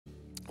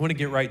I want to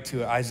get right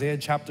to it. Isaiah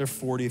chapter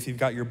 40, if you've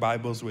got your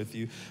Bibles with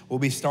you, we'll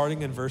be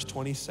starting in verse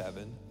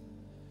 27.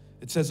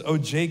 It says, "O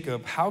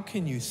Jacob, how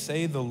can you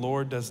say the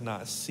Lord does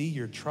not see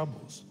your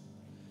troubles?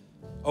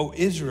 O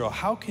Israel,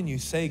 how can you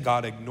say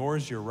God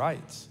ignores your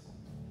rights?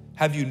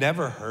 Have you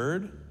never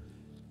heard?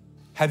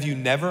 Have you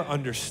never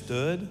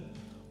understood?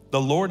 The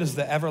Lord is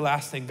the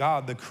everlasting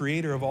God, the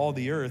creator of all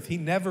the earth. He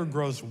never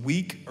grows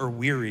weak or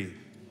weary.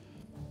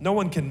 No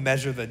one can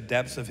measure the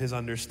depths of his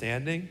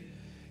understanding.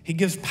 He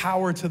gives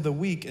power to the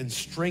weak and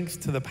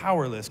strength to the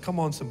powerless." Come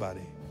on, somebody.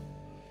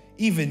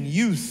 "Even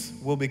youth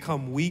will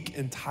become weak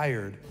and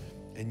tired,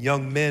 and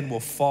young men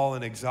will fall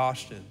in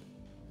exhaustion."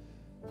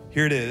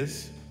 Here it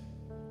is.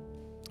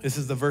 This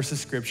is the verse of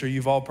scripture.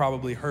 You've all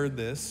probably heard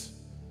this.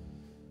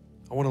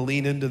 I want to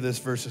lean into this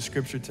verse of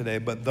scripture today.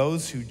 "But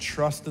those who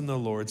trust in the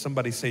Lord,"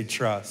 somebody say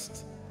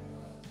trust.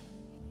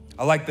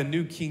 I like the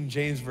New King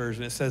James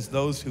Version. It says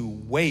those who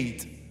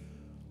wait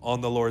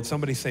on the Lord.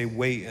 Somebody say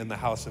wait in the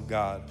house of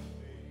God.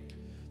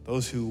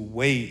 Those who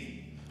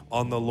wait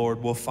on the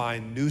Lord will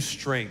find new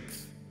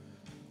strength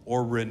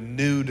or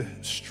renewed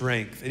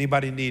strength.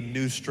 Anybody need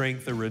new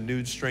strength or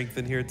renewed strength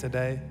in here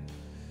today?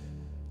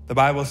 The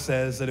Bible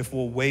says that if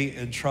we'll wait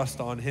and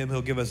trust on him,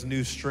 he'll give us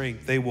new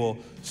strength. They will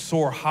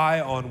soar high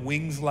on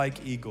wings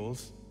like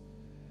eagles.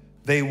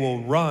 They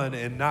will run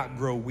and not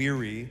grow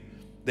weary.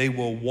 They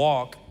will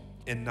walk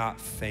and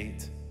not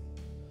faint.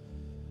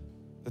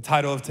 The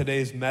title of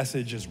today's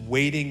message is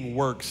Waiting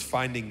Works,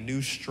 Finding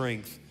New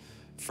Strength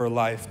for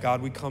Life.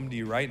 God, we come to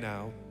you right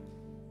now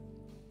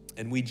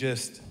and we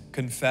just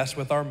confess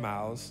with our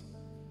mouths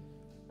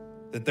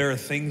that there are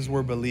things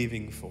we're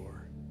believing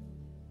for.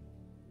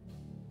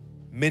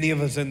 Many of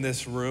us in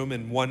this room,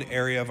 in one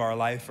area of our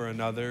life or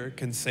another,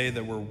 can say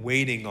that we're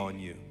waiting on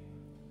you.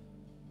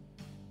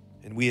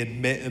 And we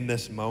admit in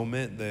this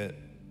moment that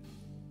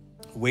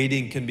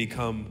waiting can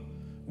become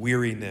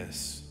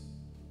weariness.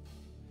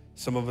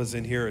 Some of us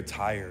in here are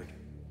tired.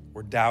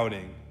 We're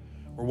doubting.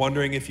 We're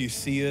wondering if you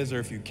see us or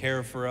if you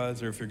care for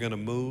us or if you're gonna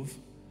move.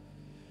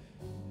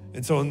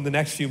 And so in the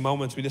next few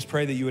moments, we just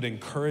pray that you would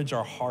encourage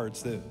our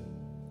hearts, that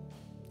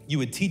you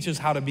would teach us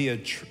how to be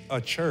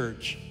a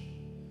church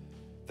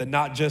that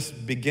not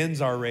just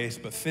begins our race,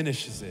 but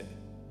finishes it.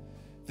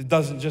 That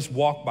doesn't just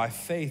walk by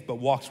faith, but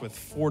walks with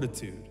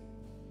fortitude.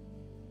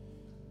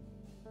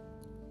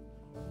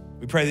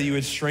 We pray that you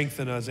would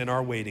strengthen us in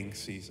our waiting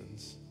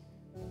seasons.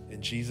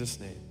 In Jesus'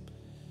 name,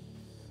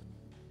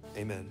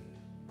 amen.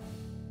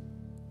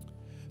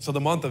 So the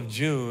month of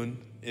June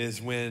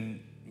is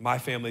when my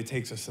family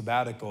takes a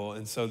sabbatical.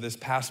 And so this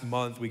past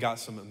month, we got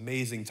some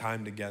amazing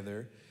time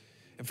together.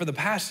 And for the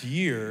past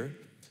year,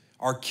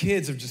 our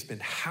kids have just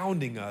been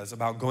hounding us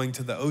about going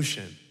to the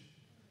ocean.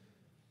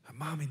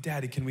 "Mommy,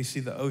 Daddy, can we see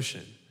the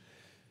ocean?"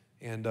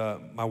 And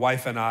my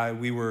wife and I,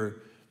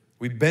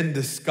 we've been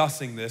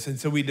discussing this. And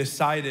so we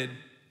decided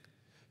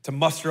to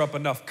muster up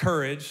enough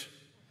courage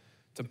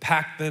to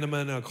pack them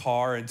in a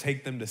car and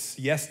take them to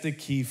Siesta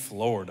Key,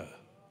 Florida.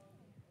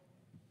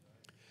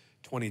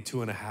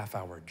 22 and a half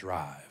hour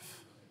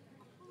drive.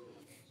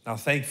 Now,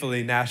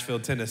 thankfully, Nashville,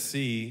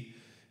 Tennessee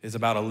is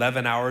about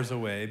 11 hours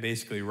away,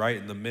 basically right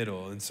in the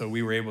middle. And so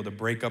we were able to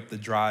break up the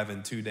drive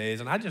in 2 days.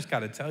 And I just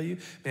got to tell you,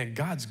 man,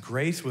 God's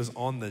grace was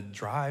on the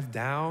drive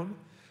down.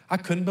 I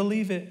couldn't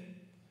believe it.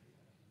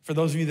 For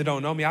those of you that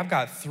don't know me, I've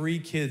got 3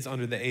 kids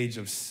under the age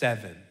of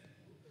 7.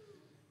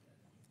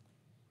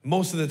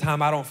 Most of the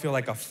time, I don't feel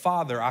like a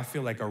father, I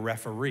feel like a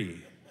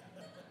referee.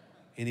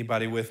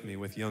 Anybody with me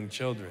with young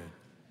children?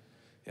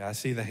 Yeah, I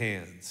see the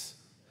hands.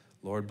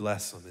 Lord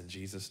bless them in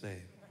Jesus'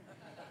 name.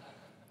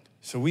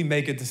 So we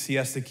make it to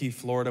Siesta Key,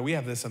 Florida. We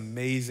have this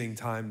amazing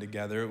time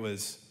together. It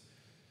was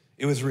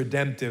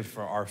redemptive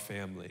for our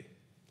family.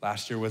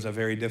 Last year was a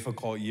very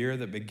difficult year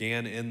that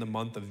began in the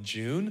month of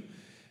June.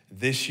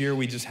 This year,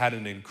 we just had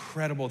an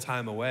incredible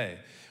time away.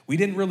 We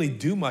didn't really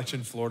do much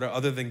in Florida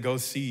other than go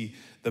see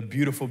the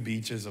beautiful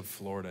beaches of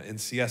Florida. In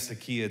Siesta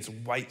Key, it's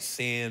white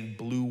sand,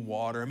 blue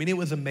water. I mean, it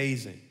was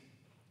amazing.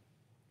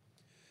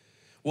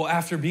 Well,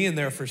 after being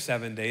there for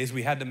 7 days,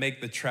 we had to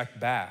make the trek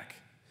back.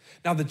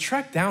 Now, the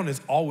trek down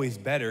is always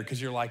better because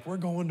you're like, we're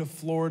going to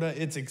Florida,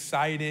 it's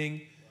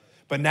exciting.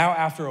 But now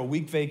after a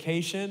week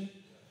vacation,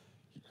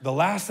 the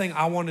last thing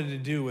I wanted to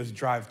do was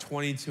drive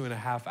 22 and a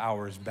half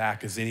hours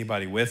back. Is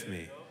anybody with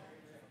me?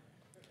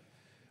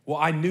 Well,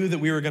 I knew that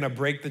we were gonna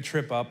break the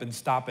trip up and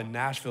stop in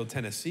Nashville,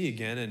 Tennessee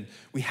again, and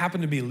we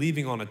happened to be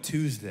leaving on a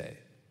Tuesday.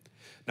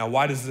 Now,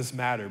 why does this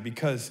matter?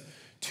 Because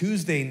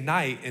Tuesday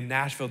night in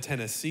Nashville,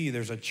 Tennessee,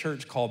 there's a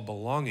church called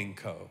Belonging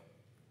Co.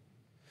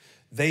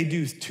 They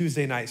do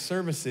Tuesday night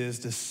services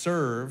to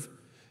serve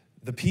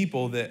the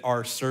people that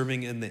are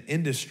serving in the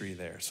industry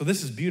there. So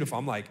this is beautiful.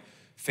 I'm like,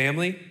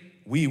 family,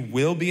 we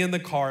will be in the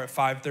car at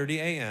 5:30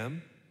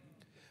 a.m.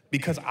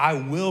 because I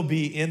will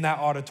be in that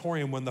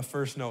auditorium when the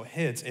first note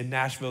hits in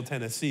Nashville,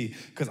 Tennessee,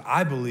 because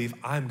I believe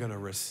I'm gonna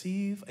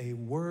receive a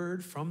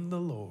word from the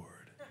Lord.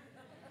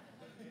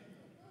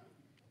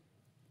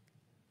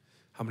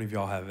 How many of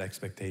y'all have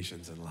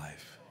expectations in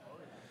life?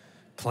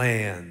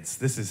 Plans.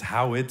 This is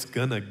how it's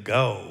gonna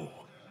go.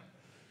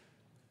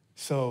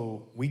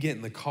 So we get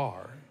in the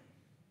car,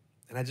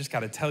 and I just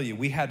got to tell you,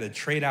 we had to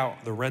trade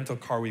out the rental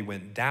car we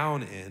went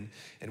down in,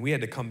 and we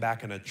had to come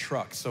back in a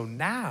truck. So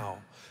now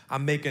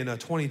I'm making a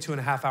 22 and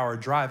a half hour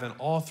drive, and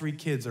all three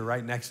kids are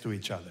right next to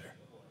each other.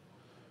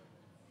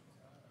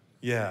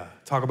 Yeah,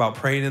 talk about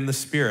praying in the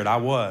Spirit.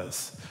 I'm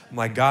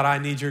like, God, I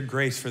need your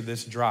grace for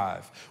this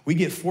drive. We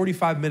get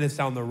 45 minutes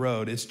down the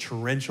road. It's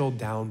torrential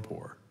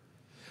downpour.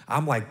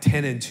 I'm like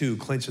 10 and 2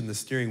 clenching the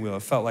steering wheel.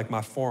 It felt like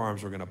my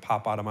forearms were going to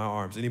pop out of my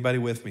arms. Anybody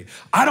with me?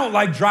 I don't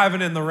like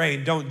driving in the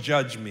rain. Don't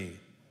judge me.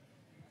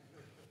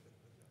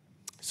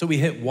 So we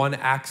hit one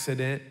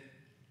accident.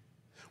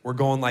 We're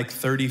going like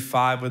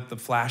 35 with the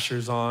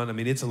flashers on. I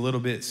mean, it's a little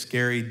bit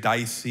scary,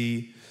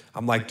 dicey.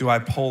 I'm like, do I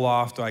pull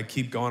off? Do I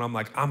keep going? I'm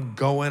like, I'm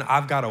going.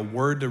 I've got a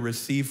word to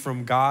receive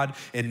from God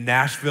in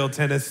Nashville,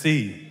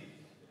 Tennessee.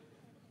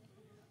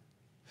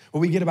 Well,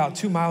 we get about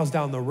 2 miles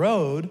down the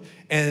road,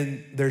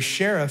 and there's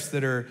sheriffs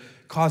that are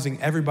causing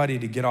everybody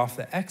to get off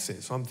the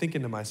exit. So I'm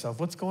thinking to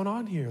myself, what's going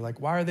on here? Like,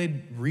 why are they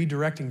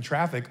redirecting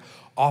traffic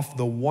off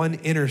the one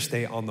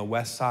interstate on the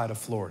west side of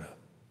Florida?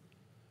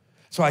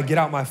 So I get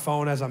out my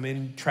phone as I'm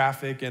in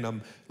traffic, and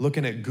I'm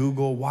looking at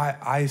Google, why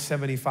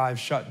I-75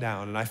 shut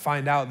down. And I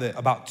find out that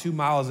about 2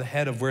 miles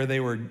ahead of where they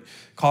were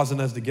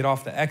causing us to get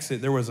off the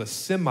exit, there was a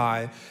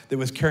semi that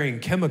was carrying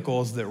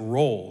chemicals that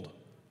rolled.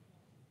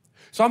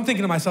 So I'm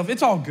thinking to myself,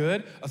 it's all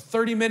good. A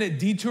 30-minute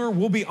detour,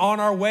 we'll be on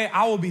our way.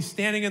 I will be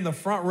standing in the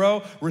front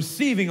row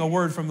receiving a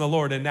word from the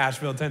Lord in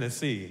Nashville,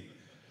 Tennessee.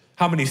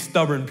 How many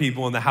stubborn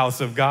people in the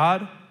house of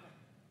God?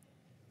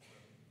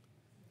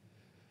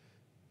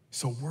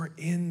 So we're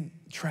in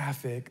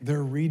traffic. They're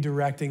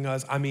redirecting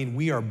us. I mean,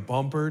 we are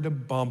bumper to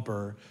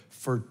bumper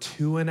for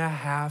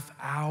 2.5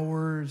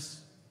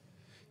 hours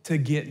to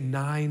get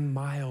 9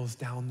 miles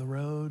down the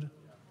road.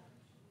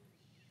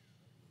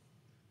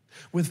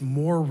 With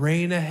more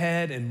rain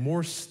ahead and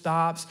more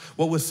stops,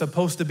 what was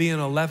supposed to be an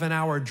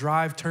 11-hour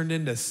drive turned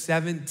into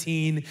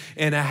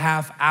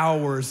 17.5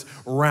 hours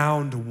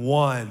round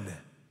one.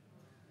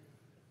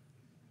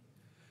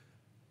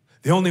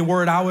 The only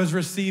word I was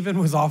receiving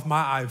was off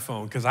my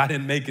iPhone because I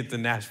didn't make it to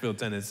Nashville,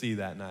 Tennessee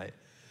that night.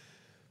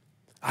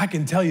 I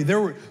can tell you,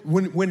 there were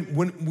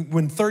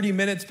when 30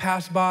 minutes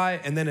passed by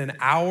and then an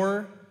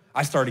hour,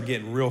 I started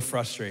getting real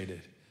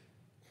frustrated.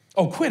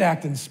 Oh, quit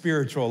acting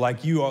spiritual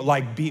like you are,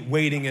 like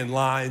waiting in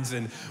lines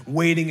and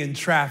waiting in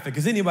traffic.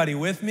 Is anybody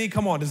with me?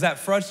 Come on, does that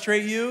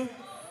frustrate you?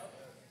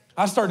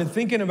 I started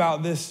thinking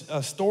about this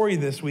story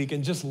this week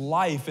and just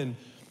life, and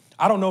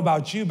I don't know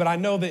about you, but I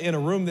know that in a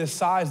room this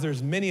size,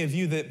 there's many of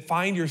you that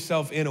find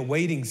yourself in a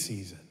waiting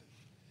season.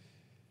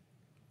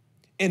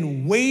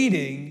 And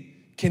waiting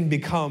can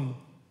become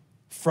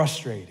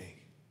frustrating.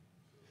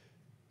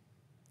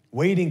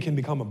 Waiting can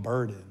become a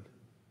burden.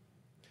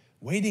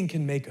 Waiting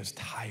can make us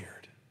tired.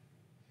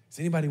 Is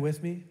anybody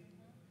with me?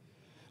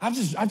 I've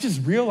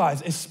just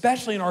realized,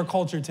 especially in our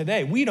culture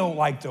today, we don't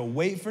like to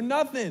wait for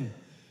nothing.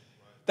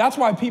 That's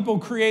why people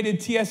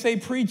created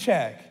TSA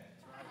PreCheck.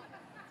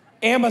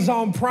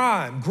 Amazon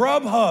Prime,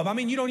 Grubhub. I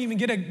mean, you don't even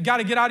got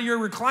to get out of your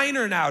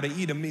recliner now to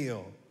eat a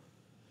meal.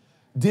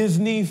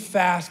 Disney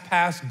Fast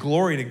Pass,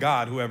 glory to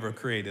God, whoever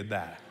created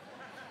that.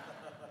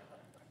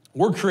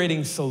 We're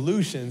creating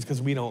solutions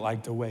because we don't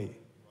like to wait.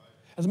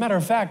 As a matter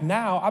of fact,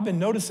 now I've been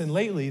noticing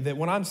lately that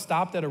when I'm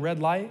stopped at a red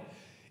light,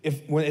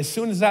 as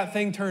soon as that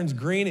thing turns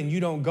green and you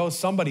don't go,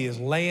 somebody is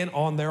laying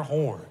on their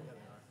horn.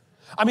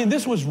 I mean,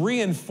 this was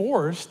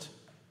reinforced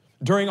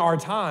during our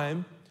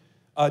time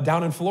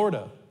down in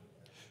Florida.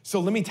 So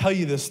let me tell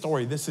you this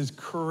story. This is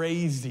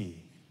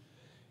crazy.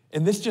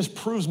 And this just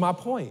proves my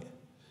point,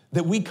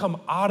 that we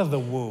come out of the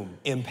womb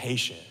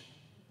impatient.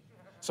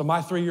 So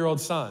my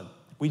 3-year-old son,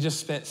 we just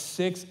spent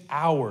 6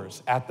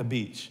 hours at the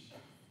beach.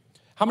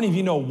 How many of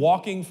you know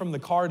walking from the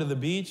car to the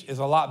beach is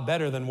a lot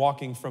better than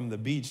walking from the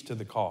beach to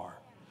the car?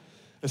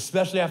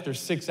 Especially after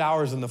 6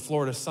 hours in the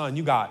Florida sun.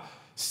 You got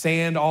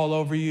sand all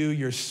over you,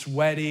 you're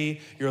sweaty,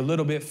 you're a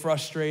little bit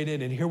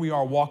frustrated, and here we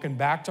are walking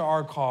back to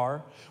our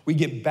car. We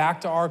get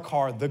back to our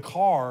car. The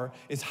car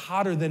is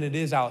hotter than it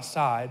is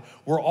outside.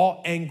 We're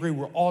all angry,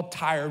 we're all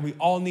tired, we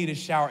all need a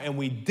shower, and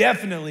we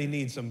definitely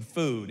need some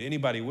food.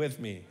 Anybody with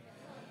me?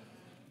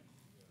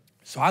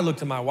 So I look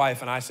to my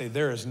wife and I say,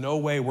 there is no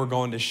way we're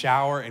going to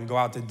shower and go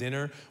out to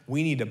dinner.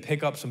 We need to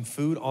pick up some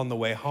food on the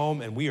way home,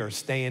 and we are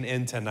staying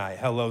in tonight.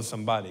 Hello,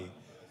 somebody.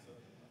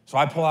 So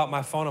I pull out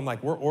my phone. I'm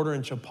like, we're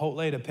ordering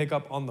Chipotle to pick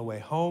up on the way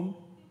home.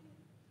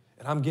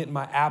 And I'm getting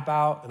my app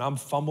out, and I'm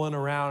fumbling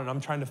around, and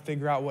I'm trying to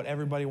figure out what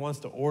everybody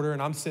wants to order.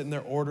 And I'm sitting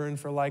there ordering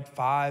for like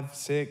 5,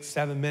 6,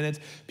 7 minutes.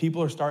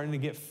 People are starting to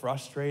get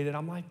frustrated.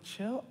 I'm like,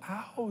 chill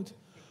out.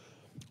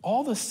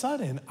 All of a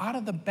sudden, out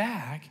of the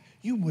back,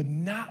 you would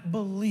not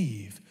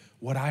believe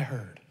what I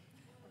heard.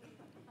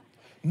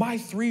 My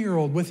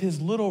 3-year-old with his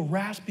little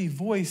raspy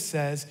voice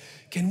says,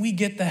 can we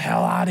get the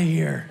hell out of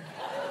here?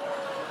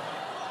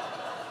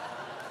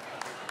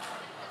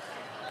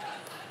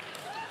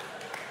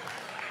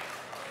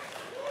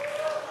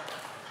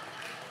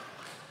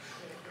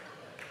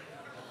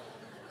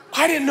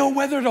 I didn't know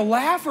whether to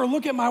laugh or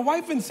look at my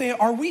wife and say,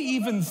 are we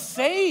even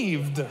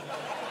saved?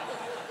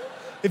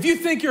 If you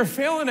think you're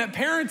failing at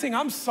parenting,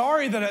 I'm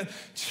sorry that at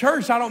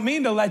church, I don't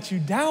mean to let you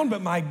down,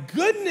 but my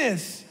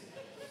goodness,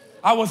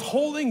 I was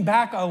holding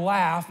back a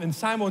laugh and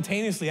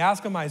simultaneously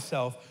asking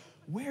myself,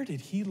 where did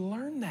he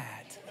learn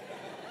that?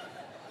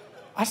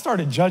 I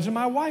started judging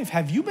my wife.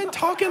 Have you been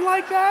talking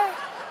like that?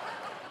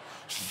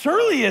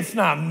 Surely it's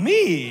not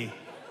me,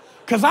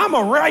 because I'm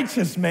a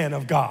righteous man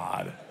of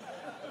God.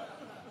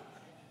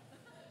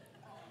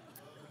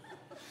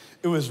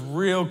 It was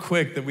real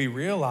quick that we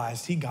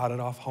realized he got it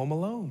off Home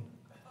Alone.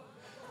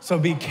 So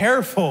be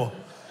careful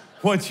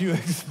what you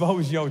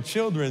expose your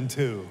children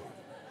to.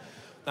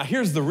 Now,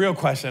 here's the real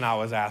question I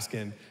was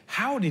asking.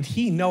 How did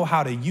he know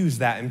how to use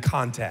that in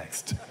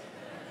context?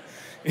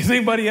 Is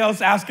anybody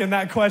else asking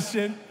that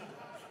question?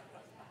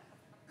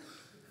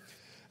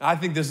 I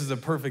think this is a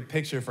perfect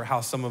picture for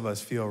how some of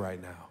us feel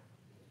right now.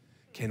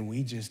 Can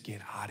we just get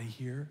out of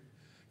here?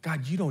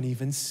 God, you don't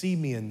even see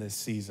me in this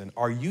season.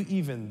 Are you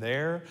even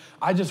there?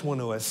 I just want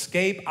to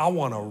escape. I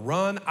want to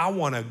run. I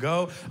want to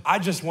go. I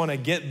just want to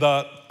get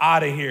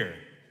out of here.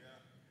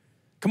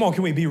 Come on,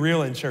 can we be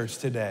real in church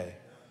today?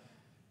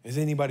 Is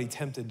anybody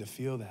tempted to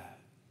feel that?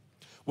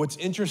 What's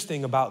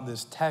interesting about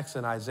this text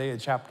in Isaiah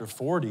chapter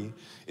 40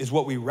 is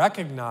what we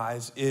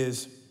recognize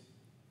is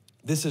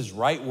this is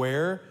right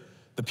where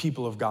the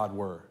people of God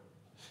were.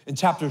 In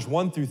chapters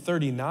 1 through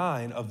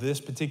 39 of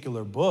this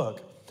particular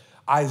book,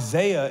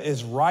 Isaiah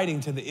is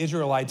writing to the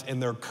Israelites in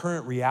their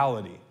current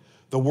reality.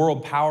 The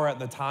world power at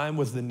the time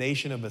was the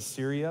nation of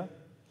Assyria.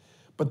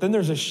 But then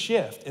there's a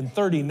shift. In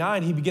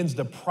 39, he begins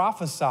to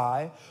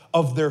prophesy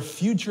of their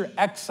future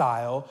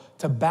exile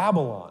to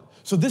Babylon.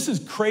 So this is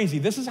crazy.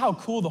 This is how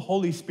cool the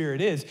Holy Spirit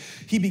is.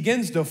 He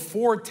begins to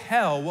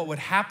foretell what would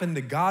happen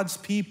to God's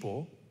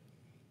people.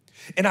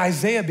 And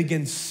Isaiah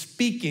begins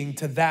speaking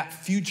to that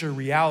future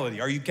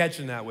reality. Are you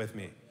catching that with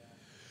me?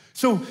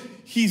 So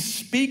he's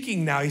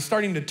speaking now. He's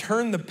starting to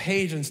turn the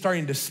page and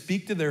starting to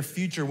speak to their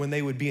future when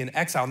they would be in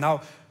exile.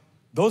 Now,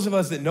 those of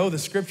us that know the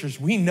scriptures,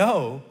 we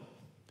know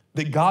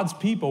that God's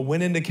people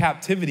went into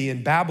captivity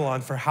in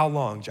Babylon for how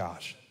long,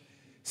 Josh?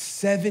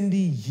 70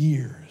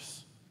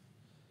 years.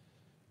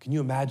 Can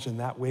you imagine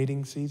that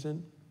waiting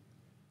season?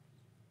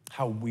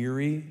 How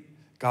weary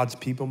God's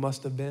people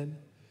must have been.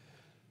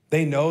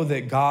 They know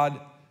that God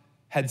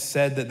had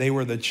said that they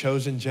were the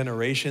chosen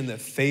generation,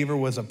 that favor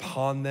was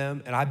upon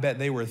them. And I bet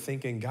they were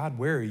thinking, God,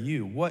 where are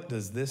you? What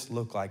does this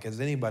look like? Has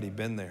anybody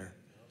been there?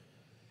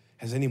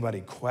 Has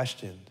anybody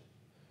questioned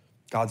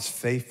God's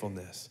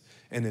faithfulness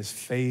and his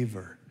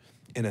favor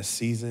in a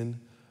season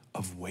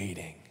of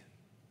waiting?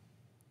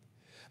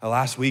 Now,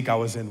 last week I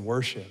was in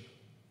worship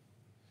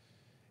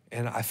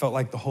and I felt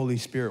like the Holy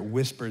Spirit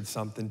whispered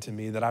something to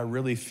me that I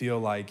really feel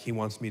like he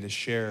wants me to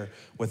share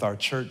with our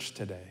church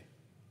today.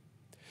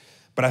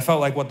 But I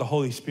felt like what the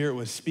Holy Spirit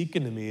was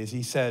speaking to me is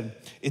he said,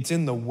 it's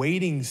in the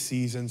waiting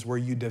seasons where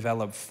you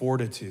develop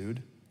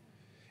fortitude,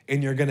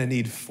 and you're gonna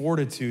need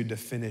fortitude to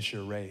finish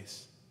your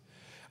race.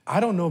 I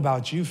don't know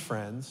about you,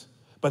 friends,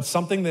 but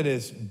something that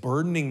is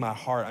burdening my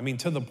heart, I mean,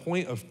 to the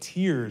point of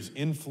tears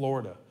in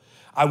Florida,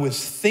 I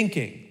was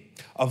thinking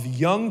of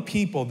young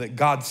people that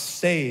God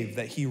saved,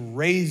 that he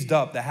raised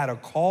up, that had a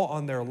call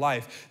on their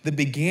life, that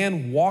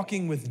began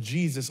walking with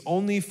Jesus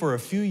only for a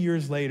few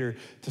years later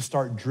to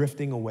start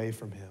drifting away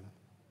from him.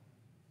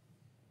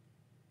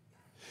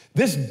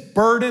 This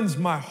burdens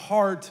my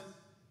heart.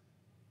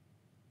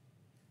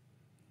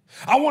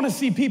 I want to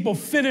see people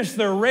finish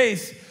their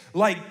race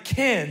like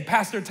Ken.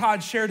 Pastor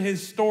Todd shared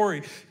his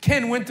story.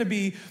 Ken went to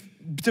be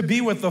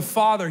with the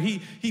Father.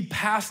 He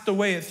passed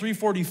away at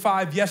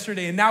 3:45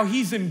 yesterday, and now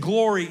he's in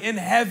glory in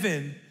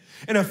heaven.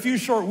 And a few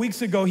short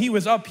weeks ago, he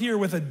was up here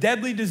with a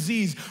deadly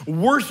disease,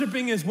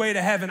 worshiping his way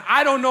to heaven.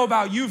 I don't know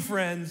about you,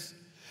 friends,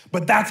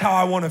 but that's how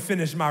I want to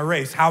finish my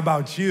race. How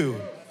about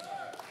you?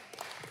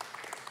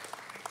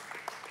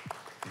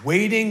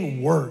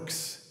 Waiting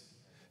works.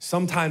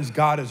 Sometimes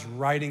God is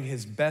writing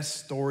his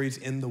best stories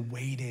in the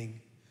waiting.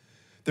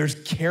 There's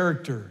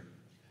character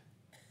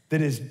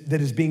that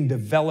is being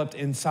developed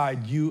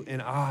inside you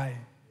and I.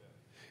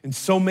 And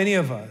so many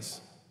of us,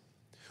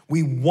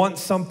 we want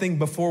something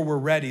before we're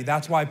ready.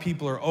 That's why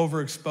people are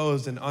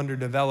overexposed and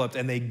underdeveloped,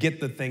 and they get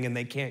the thing and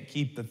they can't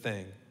keep the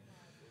thing.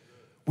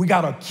 We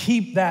gotta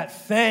keep that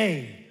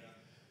thing.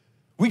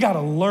 We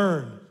gotta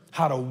learn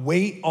how to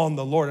wait on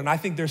the Lord. And I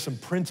think there's some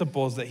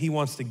principles that he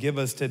wants to give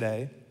us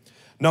today.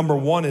 Number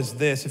one is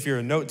this. If you're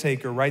a note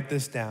taker, write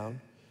this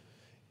down.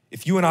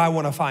 If you and I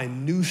want to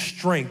find new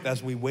strength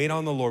as we wait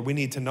on the Lord, we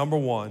need to, number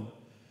one,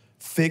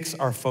 fix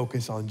our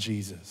focus on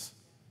Jesus.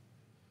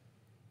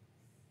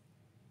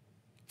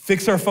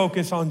 Fix our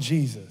focus on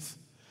Jesus.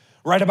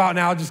 Right about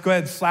now, just go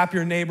ahead and slap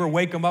your neighbor,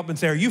 wake them up and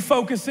say, are you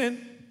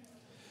focusing?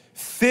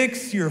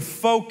 Fix your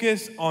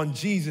focus on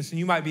Jesus. And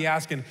you might be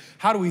asking,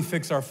 how do we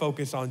fix our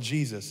focus on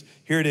Jesus?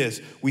 Here it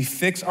is. We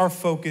fix our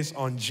focus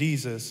on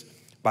Jesus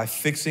by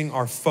fixing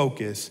our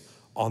focus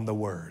on the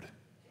Word.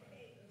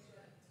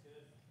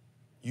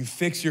 You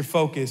fix your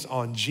focus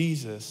on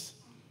Jesus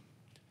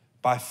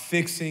by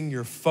fixing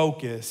your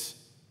focus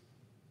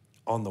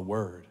on the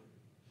word.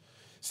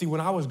 See,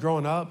 when I was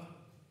growing up,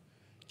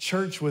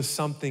 church was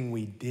something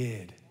we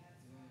did.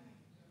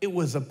 It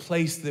was a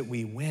place that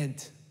we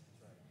went.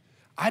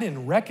 I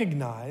didn't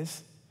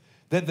recognize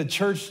that the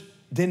church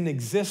didn't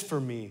exist for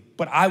me,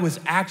 but I was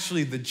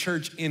actually the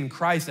church in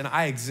Christ and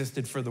I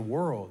existed for the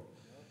world.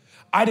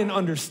 I didn't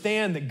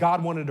understand that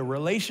God wanted a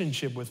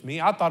relationship with me.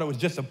 I thought it was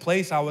just a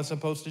place I was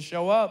supposed to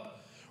show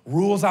up,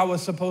 rules I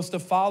was supposed to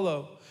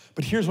follow.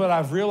 But here's what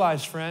I've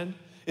realized, friend,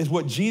 is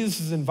what Jesus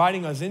is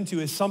inviting us into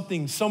is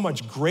something so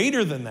much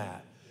greater than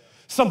that,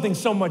 something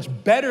so much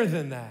better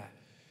than that.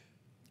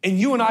 And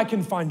you and I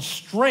can find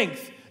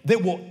strength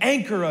that will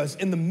anchor us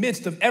in the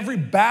midst of every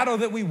battle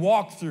that we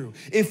walk through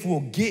if we'll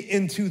get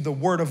into the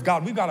Word of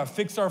God. We've got to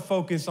fix our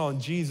focus on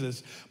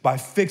Jesus by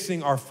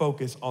fixing our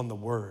focus on the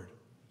Word.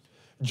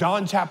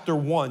 John chapter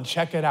 1,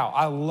 check it out.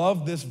 I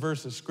love this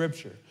verse of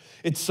Scripture.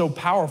 It's so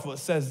powerful. It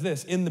says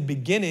this, in the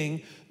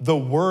beginning, the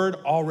Word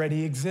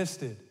already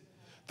existed.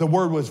 The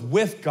Word was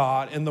with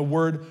God, and the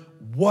Word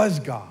was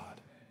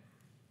God.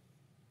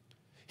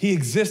 He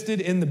existed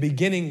in the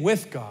beginning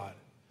with God.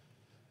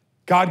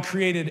 God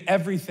created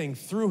everything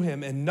through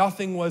him, and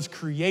nothing was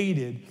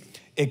created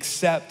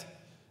except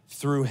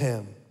through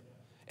him.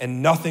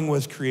 And nothing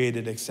was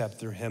created except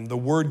through him. The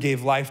Word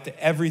gave life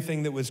to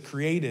everything that was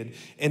created,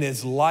 and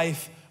his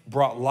life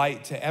brought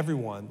light to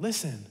everyone.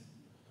 Listen,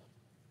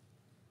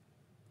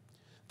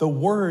 the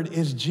Word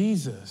is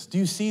Jesus. Do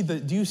you see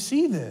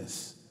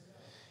this?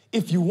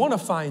 If you want to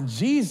find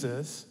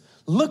Jesus,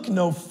 look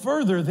no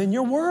further than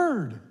your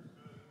Word.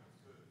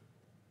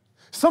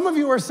 Some of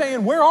you are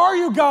saying, where are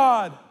you,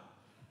 God?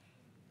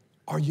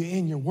 Are you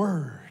in your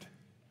Word?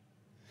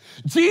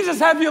 Jesus,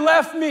 have you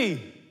left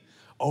me?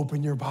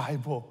 Open your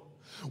Bible.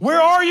 Where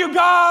are you,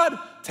 God?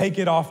 Take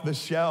it off the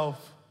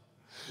shelf.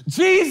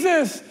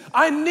 Jesus,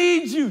 I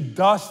need you.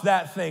 Dust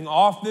that thing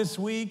off this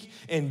week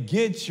and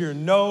get your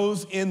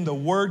nose in the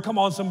Word. Come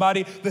on,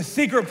 somebody. The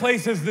secret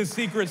place is the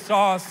secret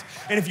sauce.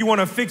 And if you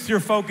want to fix your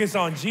focus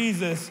on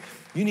Jesus,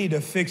 you need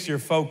to fix your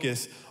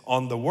focus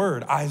on the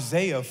Word.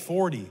 Isaiah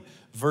 40,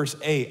 verse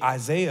 8.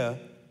 Isaiah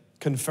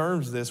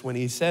confirms this when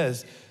he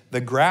says, the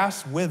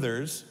grass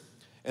withers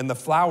and the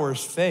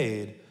flowers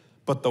fade,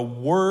 but the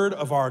word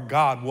of our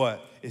God,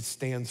 what? It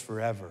stands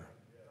forever.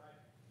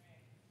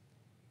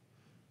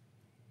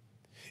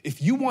 If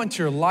you want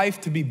your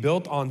life to be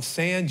built on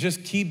sand,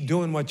 just keep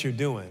doing what you're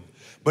doing.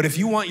 But if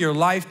you want your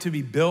life to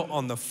be built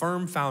on the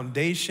firm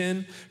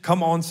foundation,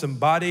 come on,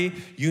 somebody,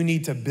 you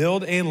need to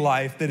build a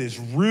life that is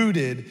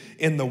rooted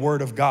in the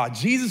Word of God.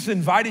 Jesus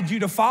invited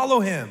you to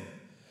follow him.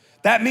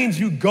 That means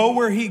you go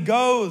where he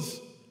goes.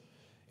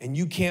 And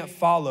you can't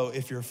follow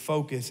if your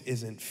focus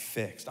isn't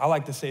fixed. I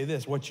like to say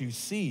this, what you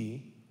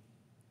see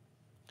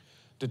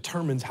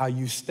determines how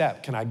you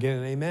step. Can I get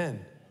an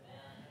amen?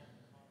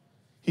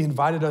 He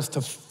invited us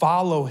to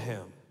follow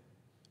him.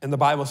 And the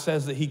Bible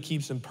says that he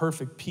keeps in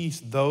perfect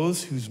peace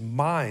those whose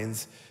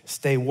minds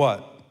stay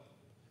what?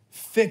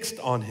 Fixed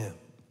on him.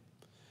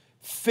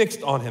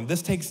 Fixed on him.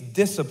 This takes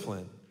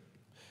discipline.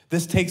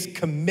 This takes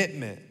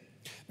commitment.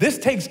 This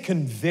takes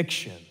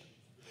conviction.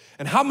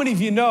 And how many of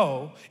you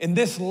know in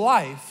this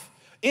life,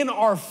 in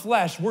our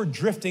flesh, we're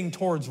drifting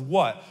towards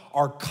what?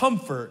 Our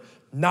comfort,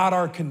 not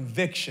our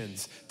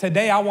convictions.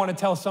 Today, I want to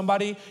tell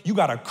somebody, you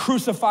got to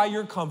crucify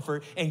your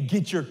comfort and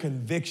get your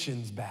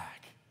convictions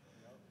back.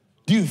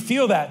 Do you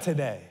feel that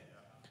today?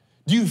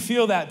 Do you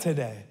feel that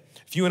today?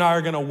 If you and I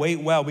are going to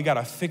wait well, we got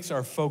to fix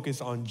our focus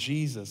on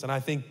Jesus. And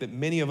I think that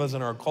many of us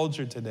in our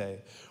culture today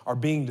are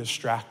being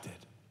distracted.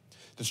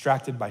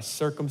 Distracted by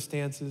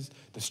circumstances,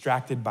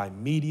 distracted by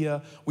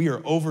media. We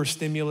are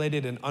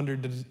overstimulated and under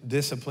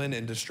discipline,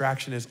 and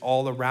distraction is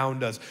all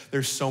around us.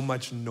 There's so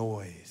much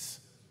noise.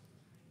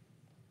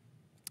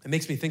 It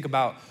makes me think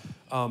about,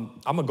 I'm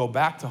gonna go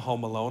back to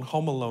Home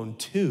Alone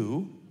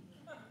 2.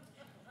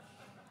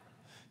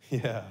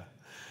 Yeah,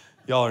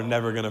 y'all are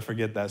never gonna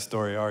forget that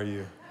story, are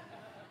you?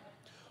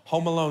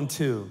 Home Alone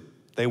 2,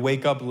 they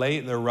wake up late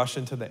and they're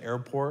rushing to the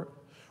airport.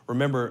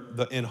 Remember,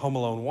 in Home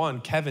Alone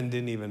 1, Kevin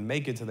didn't even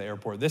make it to the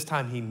airport. This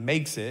time he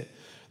makes it.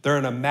 They're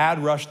in a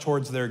mad rush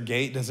towards their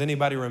gate. Does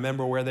anybody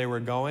remember where they were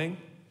going?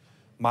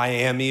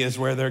 Miami is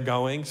where they're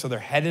going. So they're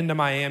heading to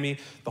Miami.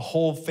 The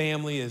whole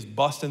family is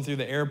busting through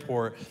the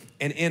airport.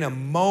 And in a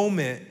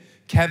moment,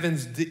 Kevin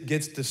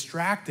gets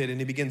distracted and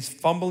he begins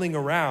fumbling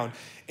around.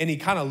 And he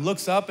kind of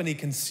looks up and he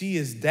can see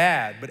his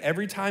dad. But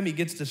every time he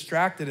gets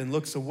distracted and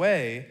looks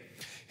away,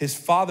 his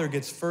father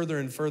gets further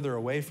and further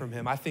away from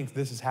him. I think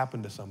this has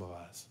happened to some of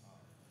us.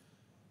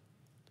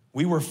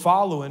 We were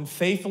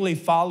faithfully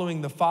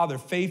following the Father,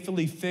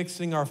 faithfully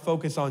fixing our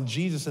focus on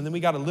Jesus, and then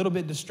we got a little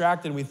bit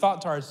distracted and we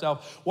thought to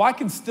ourselves, well, I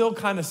can still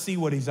kind of see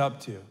what he's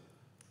up to.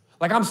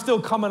 Like I'm still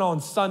coming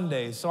on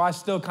Sundays, so I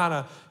still kind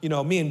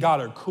of, me and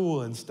God are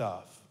cool and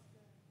stuff.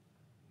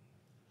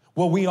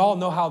 Well, we all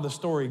know how the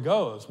story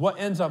goes. What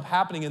ends up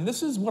happening, and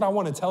this is what I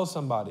want to tell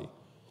somebody.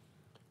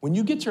 When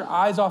you get your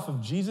eyes off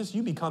of Jesus,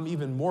 you become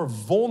even more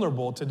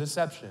vulnerable to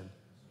deception.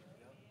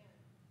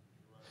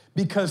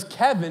 because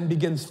Kevin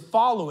begins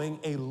following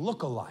a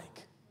lookalike.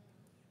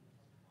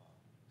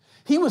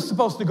 He was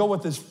supposed to go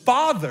with his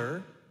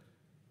father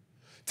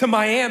to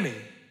Miami.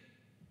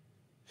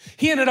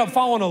 He ended up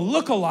following a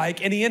lookalike,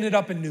 and he ended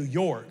up in New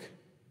York.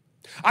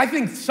 I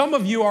think some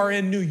of you are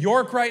in New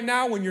York right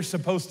now when you're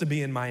supposed to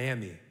be in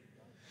Miami.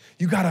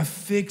 You gotta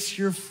fix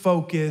your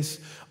focus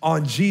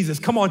on Jesus.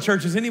 Come on,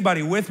 church, is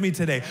anybody with me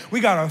today? We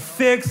gotta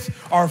fix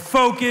our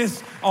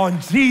focus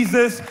on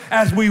Jesus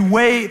as we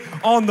wait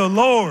on the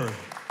Lord.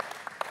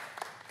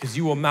 Because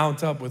you will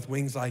mount up with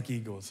wings like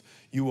eagles.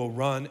 You will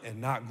run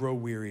and not grow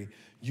weary.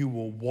 You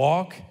will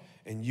walk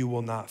and you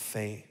will not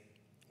faint.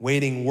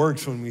 Waiting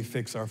works when we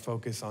fix our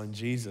focus on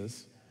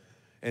Jesus.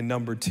 And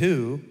number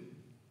two,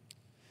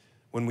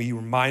 when we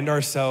remind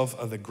ourselves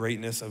of the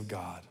greatness of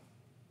God.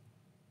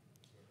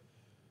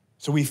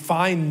 So we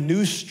find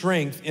new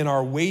strength in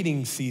our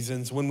waiting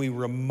seasons when we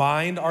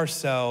remind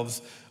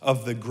ourselves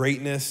of the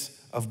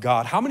greatness of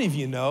God. How many of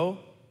you know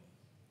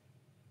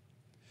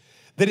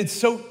that it's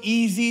so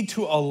easy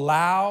to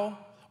allow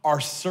our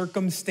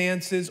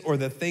circumstances or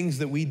the things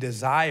that we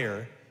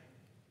desire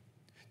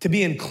to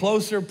be in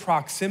closer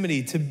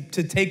proximity,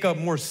 to take up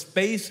more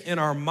space in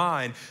our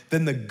mind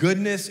than the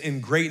goodness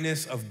and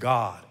greatness of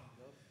God?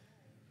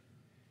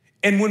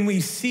 And when we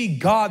see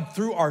God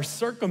through our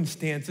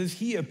circumstances,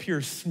 he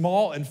appears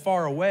small and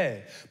far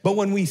away. But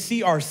when we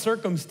see our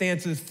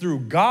circumstances through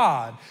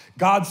God,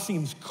 God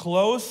seems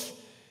close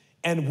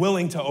and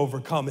willing to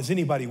overcome. Is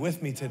anybody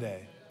with me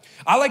today?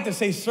 I like to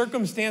say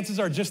circumstances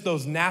are just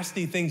those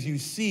nasty things you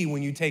see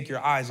when you take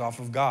your eyes off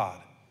of God.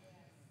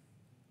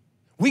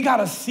 We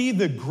gotta see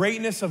the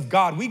greatness of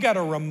God. We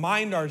gotta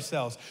remind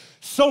ourselves.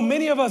 So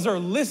many of us are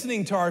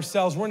listening to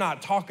ourselves. We're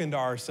not talking to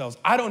ourselves.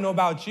 I don't know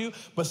about you,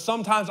 but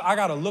sometimes I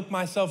gotta look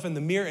myself in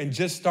the mirror and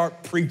just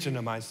start preaching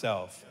to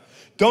myself.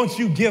 Don't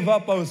you give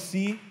up,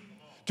 OC.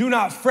 Do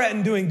not fret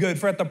in doing good,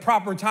 for at the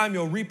proper time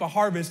you'll reap a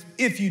harvest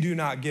if you do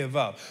not give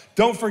up.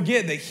 Don't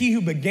forget that he who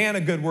began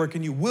a good work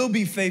in you will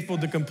be faithful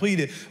to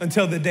complete it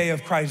until the day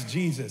of Christ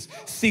Jesus.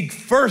 Seek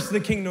first the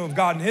kingdom of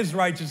God and his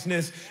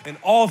righteousness, and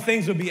all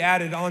things will be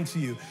added onto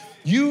you.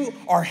 You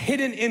are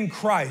hidden in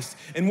Christ,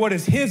 and what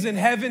is his in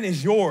heaven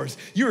is yours.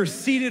 You are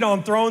seated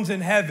on thrones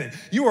in heaven.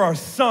 You are a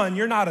son.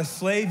 You're not a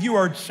slave. You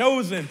are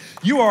chosen.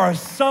 You are a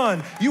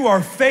son. You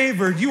are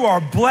favored. You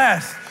are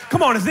blessed.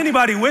 Come on, is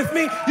anybody with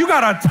me? You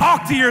gotta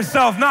talk to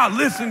yourself, not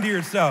listen to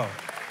yourself.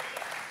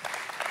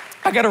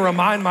 I gotta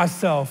remind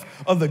myself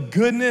of the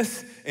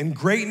goodness and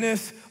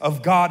greatness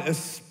of God,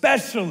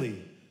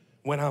 especially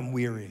when I'm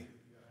weary.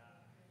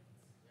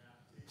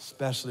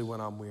 Especially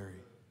when I'm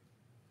weary.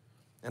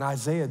 And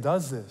Isaiah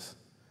does this.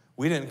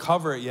 We didn't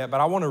cover it yet,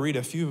 but I wanna read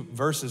a few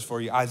verses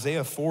for you.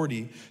 Isaiah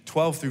 40,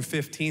 12 through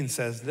 15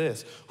 says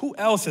this: who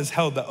else has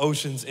held the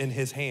oceans in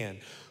his hand?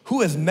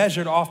 Who has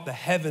measured off the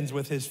heavens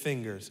with his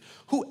fingers?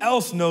 Who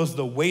else knows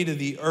the weight of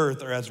the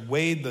earth or has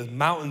weighed the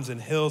mountains and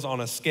hills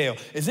on a scale?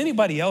 Is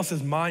anybody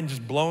else's mind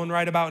just blowing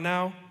right about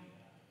now?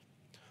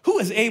 Who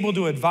is able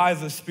to advise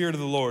the Spirit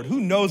of the Lord?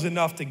 Who knows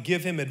enough to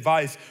give him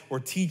advice or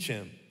teach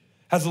him?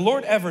 Has the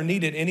Lord ever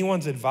needed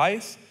anyone's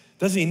advice?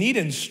 Does he need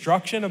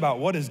instruction about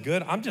what is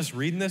good? I'm just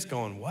reading this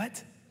going,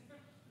 what?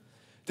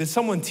 Did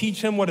someone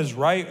teach him what is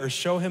right or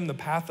show him the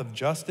path of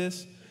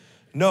justice?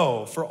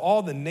 No, for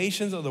all the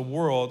nations of the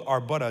world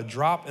are but a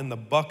drop in the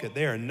bucket.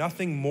 They are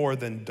nothing more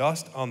than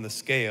dust on the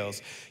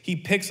scales. He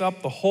picks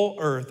up the whole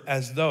earth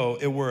as though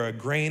it were a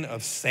grain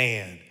of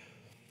sand.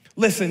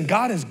 Listen,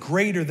 God is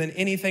greater than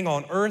anything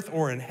on earth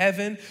or in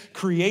heaven.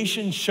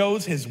 Creation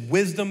shows his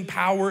wisdom,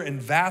 power, and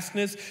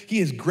vastness. He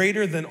is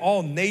greater than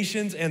all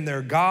nations and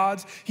their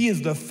gods. He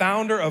is the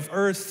founder of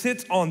earth,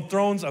 sits on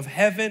thrones of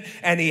heaven,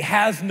 and he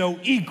has no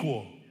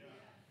equal.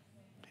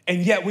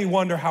 And yet we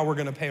wonder how we're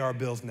gonna pay our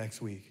bills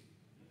next week,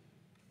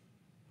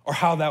 or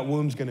how that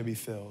womb's gonna be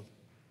filled.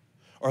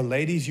 Or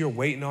ladies, you're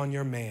waiting on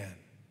your man.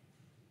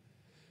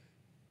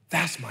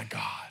 That's my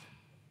God.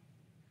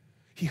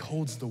 He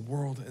holds the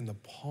world in the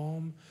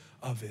palm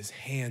of his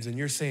hands. And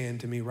you're saying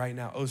to me right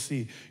now,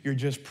 OC, you're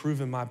just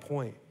proving my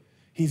point.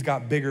 He's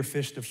got bigger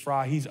fish to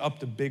fry. He's up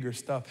to bigger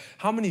stuff.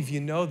 How many of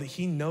you know that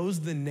he knows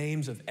the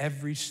names of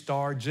every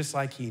star just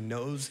like he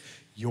knows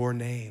your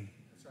name?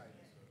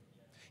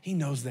 He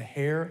knows the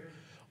hair,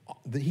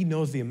 he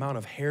knows the amount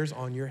of hairs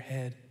on your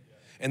head.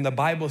 And the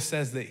Bible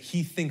says that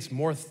he thinks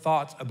more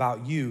thoughts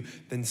about you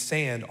than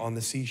sand on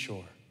the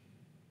seashore.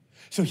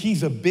 So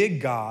he's a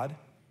big God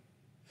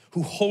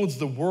who holds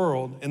the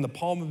world in the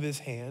palm of his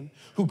hand,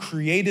 who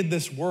created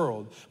this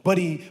world, but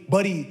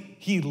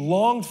he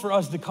longed for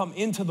us to come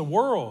into the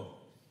world.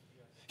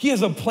 He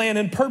has a plan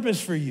and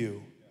purpose for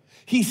you.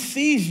 He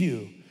sees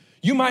you.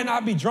 You might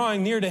not be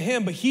drawing near to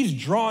him, but he's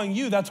drawing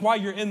you. That's why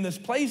you're in this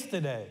place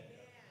today.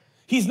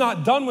 He's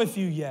not done with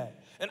you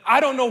yet. And I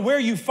don't know where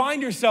you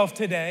find yourself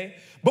today,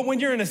 but when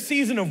you're in a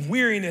season of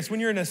weariness, when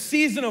you're in a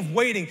season of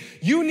waiting,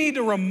 you need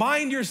to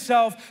remind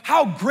yourself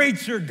how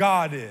great your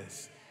God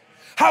is,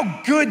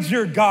 how good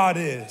your God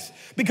is.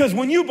 Because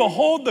when you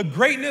behold the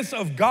greatness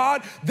of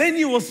God, then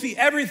you will see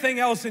everything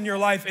else in your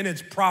life in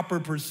its proper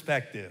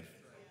perspective.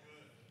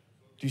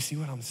 Do you see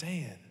what I'm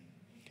saying?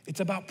 It's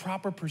about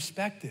proper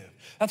perspective.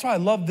 That's why I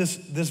love this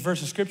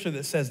verse of scripture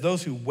that says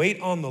those who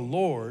wait on the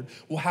Lord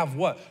will have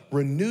what?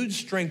 Renewed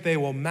strength. They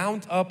will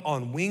mount up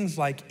on wings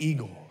like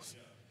eagles.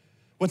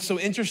 What's so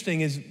interesting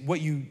is what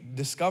you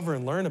discover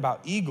and learn about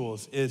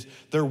eagles is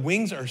their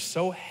wings are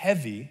so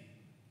heavy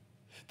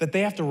that they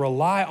have to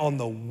rely on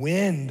the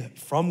wind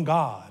from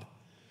God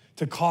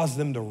to cause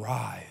them to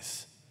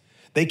rise.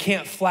 They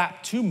can't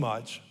flap too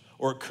much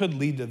or it could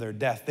lead to their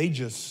death. They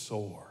just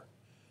soar.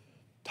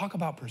 Talk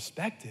about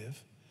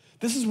perspective.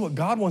 This is what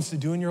God wants to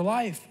do in your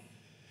life.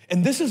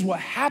 And this is what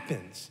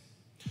happens.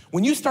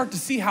 When you start to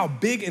see how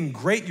big and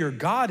great your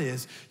God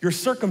is, your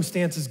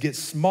circumstances get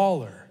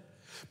smaller.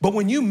 But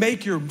when you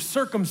make your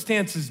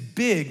circumstances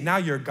big, now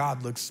your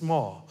God looks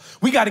small.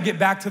 We got to get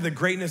back to the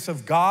greatness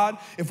of God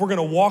if we're going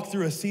to walk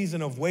through a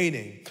season of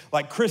waiting.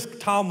 Like Chris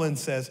Tomlin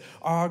says,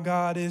 our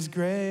God is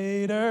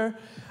greater.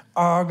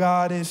 Our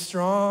God is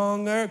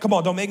stronger. Come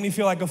on, don't make me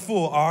feel like a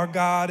fool. Our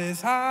God is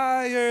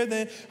higher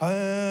than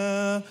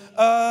other.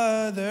 Our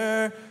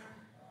God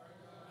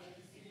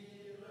is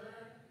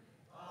healer,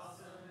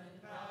 awesome in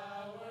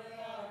power.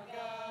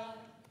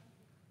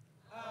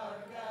 Our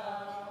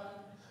God.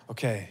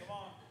 Okay.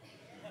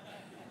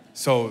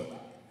 So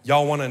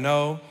y'all want to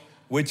know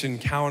which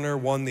encounter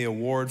won the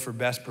award for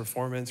best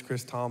performance?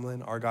 Chris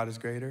Tomlin, Our God is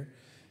Greater.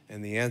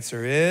 And the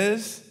answer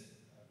is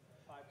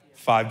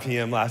 5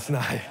 p.m. last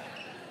night.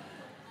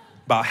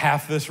 About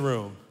half this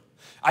room.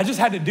 I just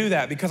had to do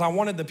that because I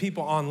wanted the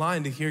people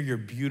online to hear your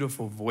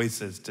beautiful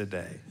voices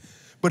today.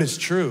 But it's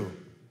true.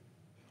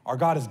 Our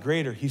God is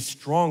greater. He's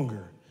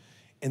stronger.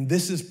 And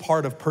this is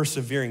part of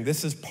persevering.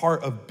 This is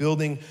part of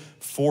building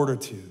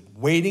fortitude.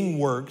 Waiting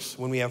works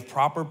when we have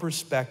proper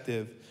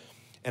perspective.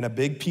 And a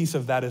big piece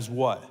of that is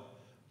what?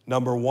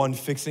 Number one,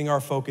 fixing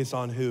our focus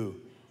on who?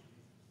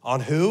 On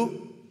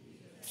who?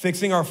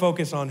 Fixing our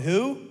focus on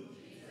who?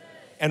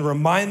 And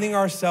reminding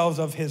ourselves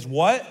of his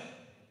what?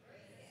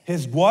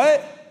 His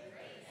what?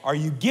 Are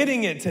you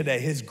getting it today?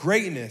 His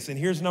greatness. And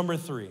here's number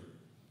three.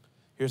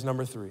 Here's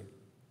number three.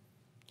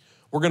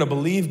 We're going to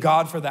believe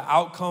God for the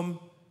outcome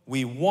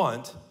we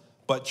want,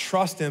 but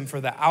trust him for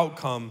the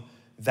outcome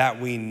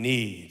that we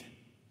need.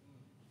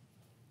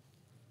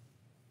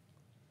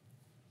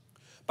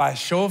 By a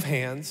show of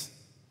hands,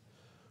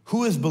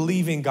 who is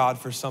believing God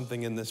for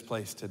something in this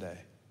place today?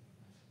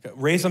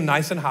 Raise them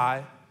nice and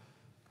high.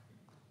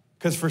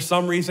 Because for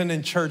some reason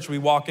in church, we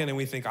walk in and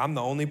we think, I'm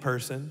the only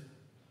person.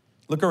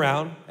 Look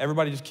around.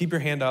 Everybody just keep your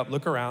hand up.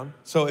 Look around.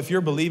 So if you're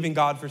believing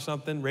God for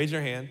something, raise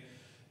your hand.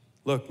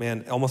 Look,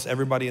 man, almost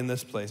everybody in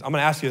this place. I'm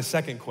going to ask you a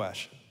second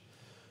question.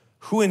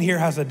 Who in here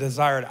has a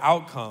desired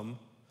outcome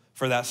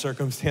for that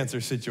circumstance or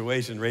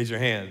situation? Raise your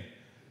hand.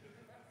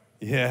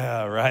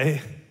 Yeah,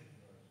 right?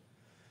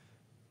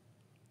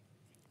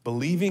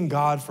 Believing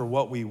God for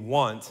what we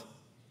want,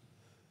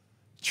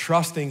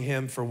 trusting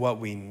him for what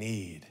we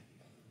need.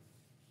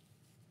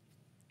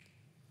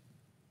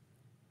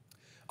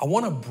 I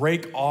want to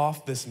break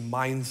off this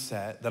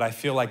mindset that I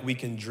feel like we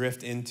can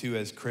drift into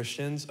as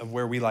Christians of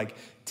where we like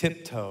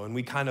tiptoe and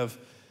we kind of,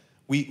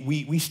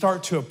 we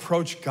start to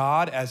approach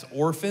God as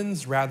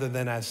orphans rather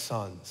than as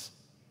sons.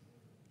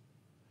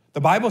 The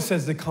Bible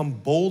says to come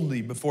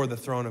boldly before the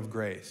throne of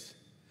grace.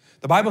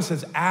 The Bible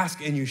says,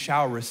 ask and you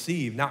shall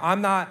receive. Now,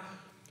 I'm not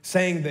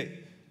saying that,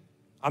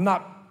 I'm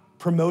not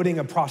promoting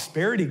a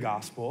prosperity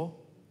gospel.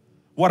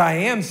 What I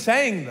am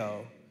saying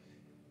though,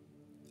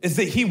 is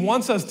that he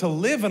wants us to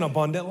live an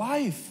abundant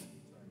life.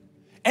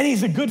 And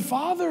he's a good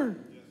father.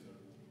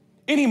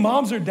 Any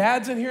moms or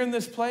dads in here in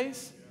this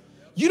place?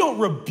 You don't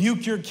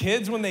rebuke your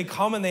kids when they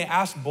come and they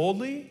ask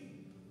boldly.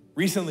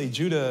 Recently,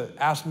 Judah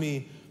asked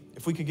me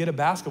if we could get a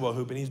basketball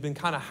hoop, and he's been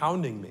kind of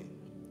hounding me.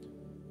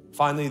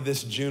 Finally,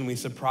 this June, we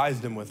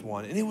surprised him with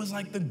one. And it was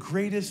like the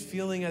greatest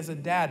feeling as a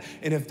dad.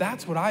 And if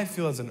that's what I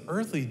feel as an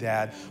earthly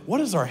dad, what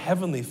does our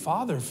heavenly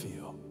Father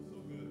feel?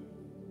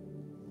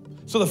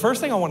 So the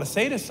first thing I want to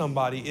say to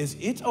somebody is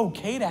it's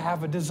okay to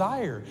have a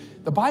desire.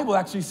 The Bible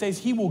actually says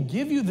he will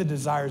give you the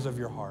desires of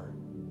your heart.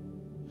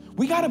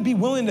 We got to be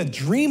willing to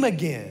dream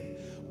again,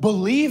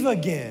 believe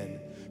again,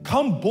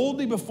 come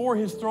boldly before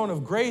his throne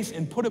of grace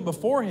and put it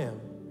before him.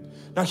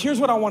 Now, here's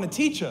what I want to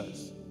teach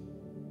us.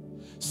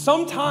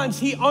 Sometimes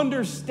he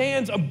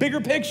understands a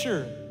bigger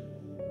picture.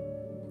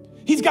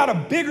 He's got a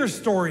bigger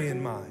story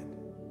in mind.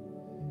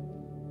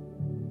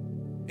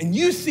 And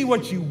you see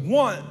what you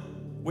want,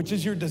 which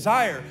is your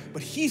desire,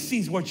 but he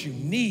sees what you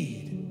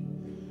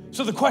need.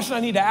 So the question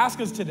I need to ask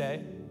us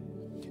today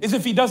is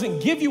if he doesn't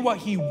give you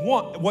what you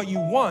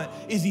want,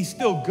 is he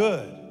still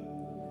good?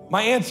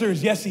 My answer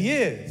is yes, he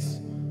is.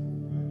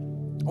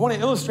 I want to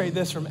illustrate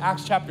this from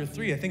Acts chapter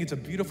 3. I think it's a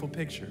beautiful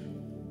picture.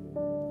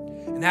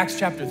 In Acts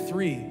chapter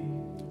 3,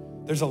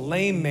 there's a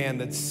lame man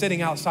that's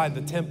sitting outside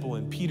the temple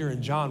and Peter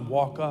and John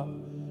walk up.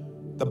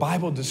 The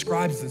Bible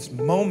describes this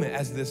moment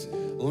as this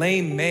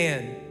lame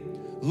man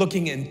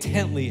looking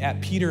intently at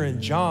Peter and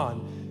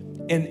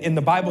John. And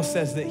the Bible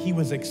says that he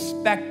was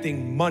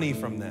expecting money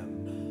from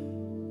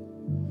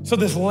them. So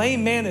this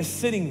lame man is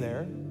sitting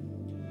there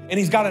and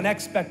he's got an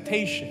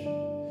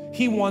expectation.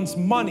 He wants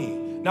money.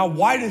 Now,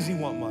 why does he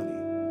want money?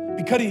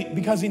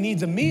 Because he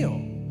needs a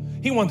meal.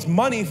 He wants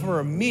money for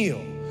a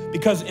meal.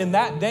 Because in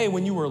that day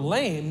when you were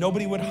lame,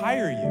 nobody would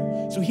hire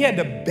you. So he had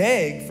to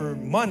beg for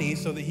money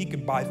so that he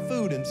could buy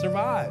food and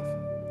survive.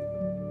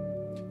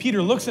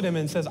 Peter looks at him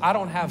and says, I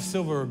don't have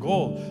silver or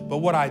gold, but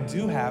what I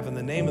do have, in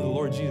the name of the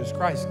Lord Jesus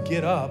Christ,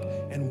 get up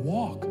and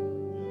walk.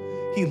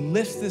 He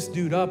lifts this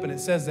dude up, and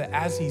it says that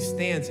as he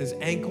stands, his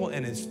ankle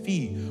and his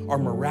feet are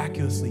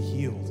miraculously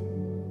healed.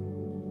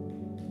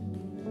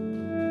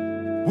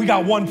 We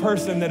got one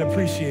person that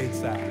appreciates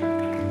that.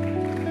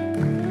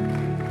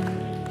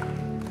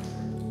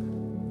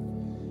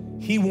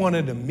 He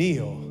wanted a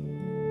meal,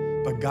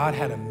 but God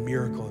had a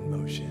miracle in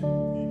motion.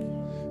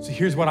 So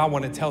here's what I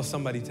want to tell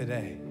somebody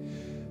today.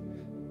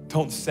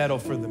 Don't settle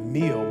for the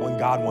meal when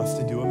God wants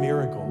to do a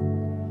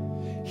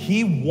miracle.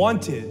 He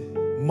wanted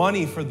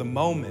money for the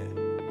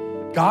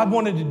moment. God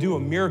wanted to do a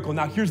miracle.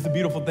 Now here's the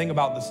beautiful thing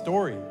about the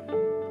story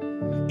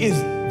is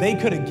they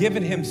could have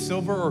given him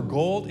silver or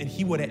gold and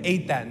he would have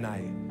ate that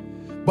night.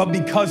 But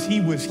because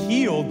he was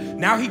healed,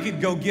 now he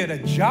could go get a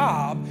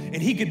job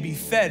and he could be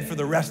fed for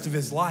the rest of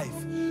his life.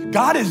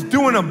 God is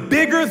doing a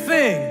bigger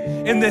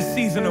thing in this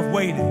season of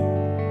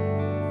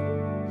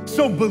waiting.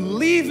 So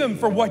believe him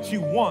for what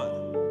you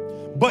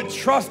want, but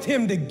trust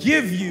him to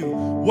give you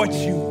what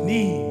you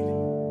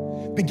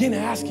need. Begin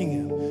asking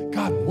him,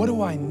 God, what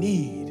do I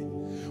need?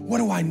 What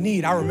do I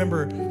need? I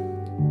remember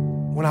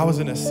when I was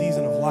in a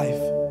season of life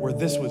where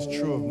this was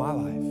true of my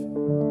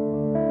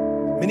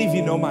life. Many of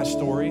you know my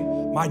story.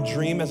 My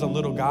dream as a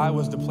little guy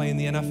was to play in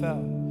the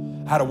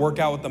NFL. I had to work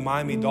out with the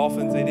Miami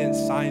Dolphins. They didn't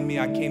sign me.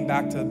 I came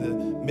back to the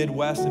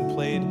Midwest and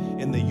played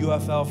in the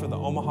UFL for the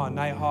Omaha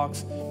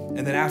Nighthawks.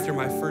 And then after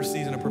my first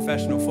season of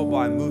professional football,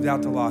 I moved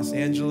out to Los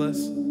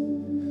Angeles.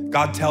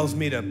 God tells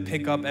me to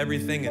pick up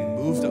everything and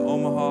move to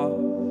Omaha.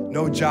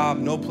 No job,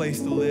 no place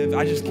to live.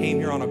 I just came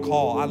here on a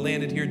call. I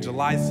landed here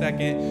July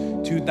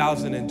 2nd,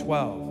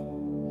 2012.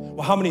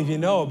 Well, how many of you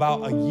know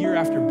about a year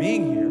after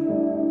being here,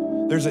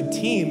 there's a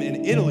team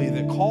in Italy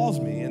that calls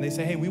me and they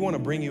say, hey, we want to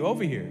bring you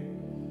over here.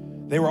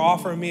 They were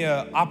offering me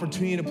an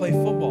opportunity to play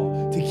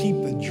football, to keep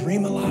the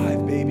dream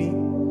alive, baby.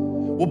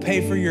 We'll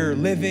pay for your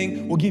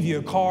living. We'll give you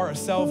a car, a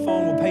cell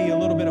phone. We'll pay you a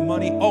little bit of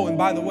money. Oh, and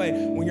by the way,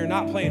 when you're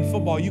not playing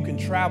football, you can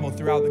travel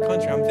throughout the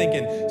country. I'm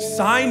thinking,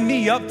 sign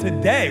me up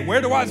today. Where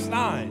do I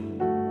sign?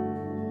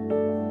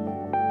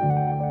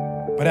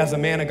 But as a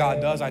man of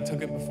God does, I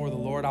took it before the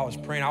Lord. I was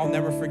praying. I'll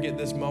never forget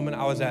this moment.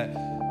 I was at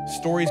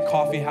Stories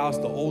Coffee House,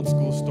 the old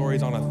school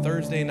Stories, on a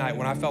Thursday night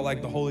when I felt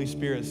like the Holy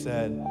Spirit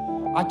said,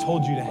 I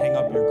told you to hang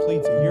up your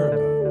cleats a year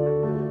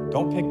ago.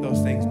 Don't pick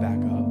those things back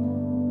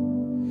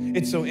up.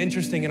 It's so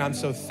interesting and I'm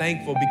so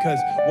thankful because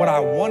what I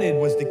wanted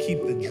was to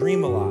keep the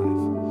dream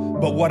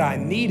alive, but what I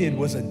needed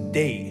was a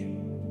date.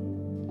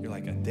 You're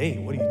like, a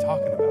date? What are you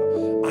talking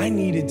about? I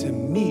needed to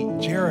meet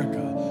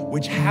Jerica,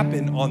 which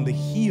happened on the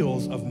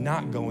heels of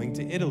not going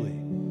to Italy.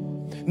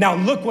 Now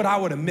look what I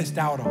would have missed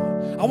out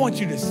on. I want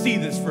you to see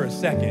this for a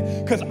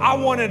second because I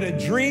wanted a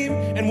dream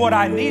and what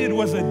I needed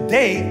was a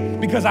date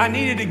because I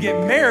needed to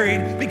get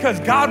married because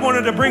God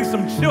wanted to bring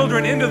some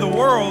children into the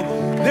world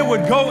that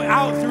would go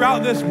out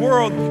throughout this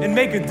world and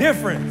make a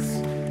difference.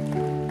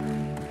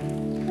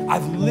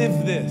 I've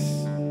lived this.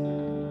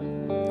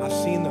 I've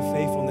seen the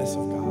faithfulness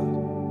of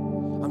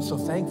God. I'm so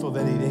thankful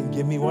that he didn't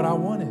give me what I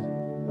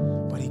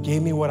wanted, but he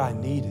gave me what I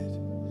needed.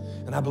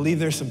 And I believe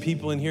there's some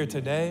people in here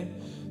today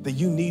that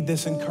you need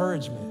this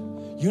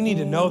encouragement. You need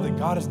to know that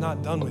God is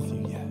not done with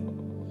you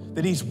yet,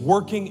 that he's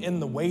working in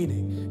the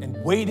waiting,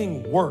 and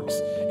waiting works.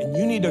 And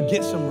you need to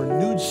get some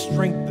renewed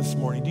strength this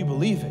morning. Do you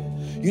believe it?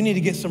 You need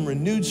to get some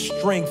renewed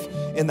strength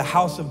in the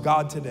house of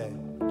God today.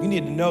 You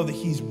need to know that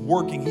he's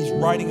working. He's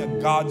writing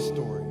a God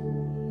story.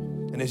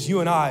 And as you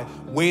and I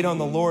wait on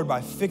the Lord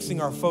by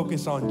fixing our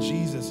focus on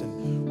Jesus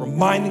and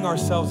reminding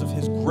ourselves of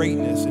his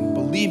greatness and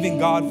believing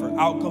God for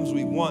outcomes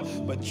we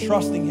want, but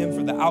trusting him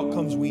for the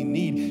outcomes we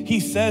need, he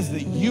says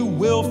that you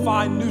will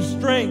find new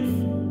strength,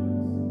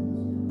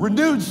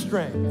 renewed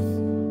strength,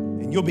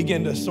 and you'll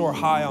begin to soar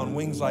high on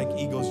wings like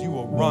eagles. You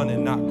will run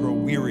and not grow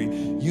weary.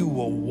 You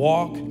will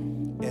walk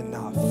and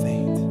not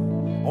faint.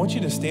 I want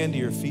you to stand to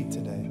your feet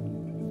today.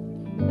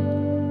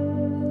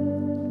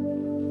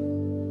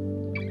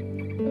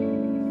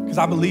 Because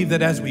I believe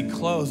that as we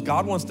close,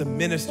 God wants to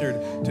minister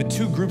to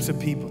two groups of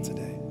people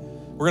today.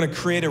 We're going to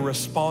create a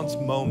response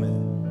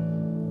moment.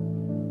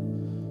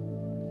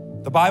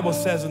 The Bible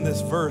says in this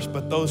verse,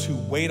 but those who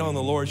wait on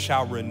the Lord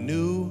shall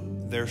renew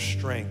their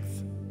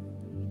strength.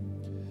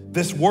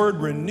 This word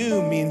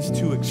renew means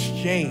to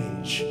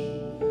exchange,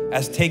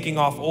 as taking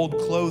off old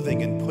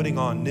clothing and putting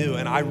on new.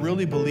 And I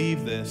really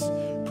believe this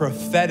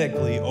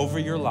prophetically over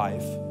your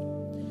life,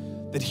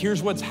 that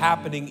here's what's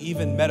happening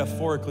even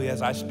metaphorically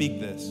as I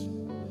speak this.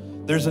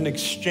 There's an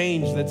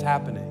exchange that's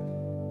happening.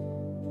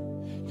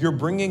 You're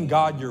bringing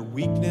God your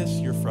weakness,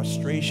 your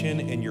frustration,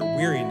 and your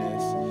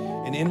weariness,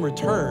 and in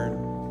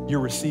return, you're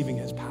receiving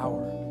his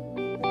power.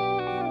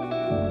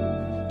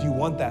 Do you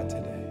want that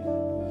today?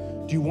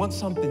 Do you want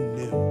something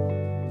new?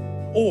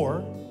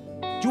 Or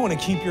Do you want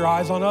to keep your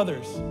eyes on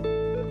others?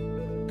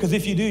 Because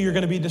if you do, you're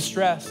going to be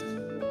distressed.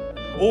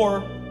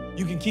 Or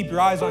you can keep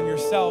your eyes on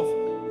yourself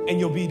and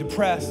you'll be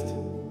depressed.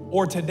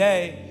 Or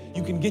today,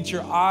 you can get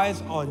your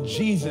eyes on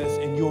Jesus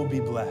and you'll be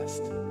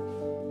blessed.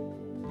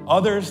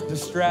 Others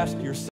distressed, yourself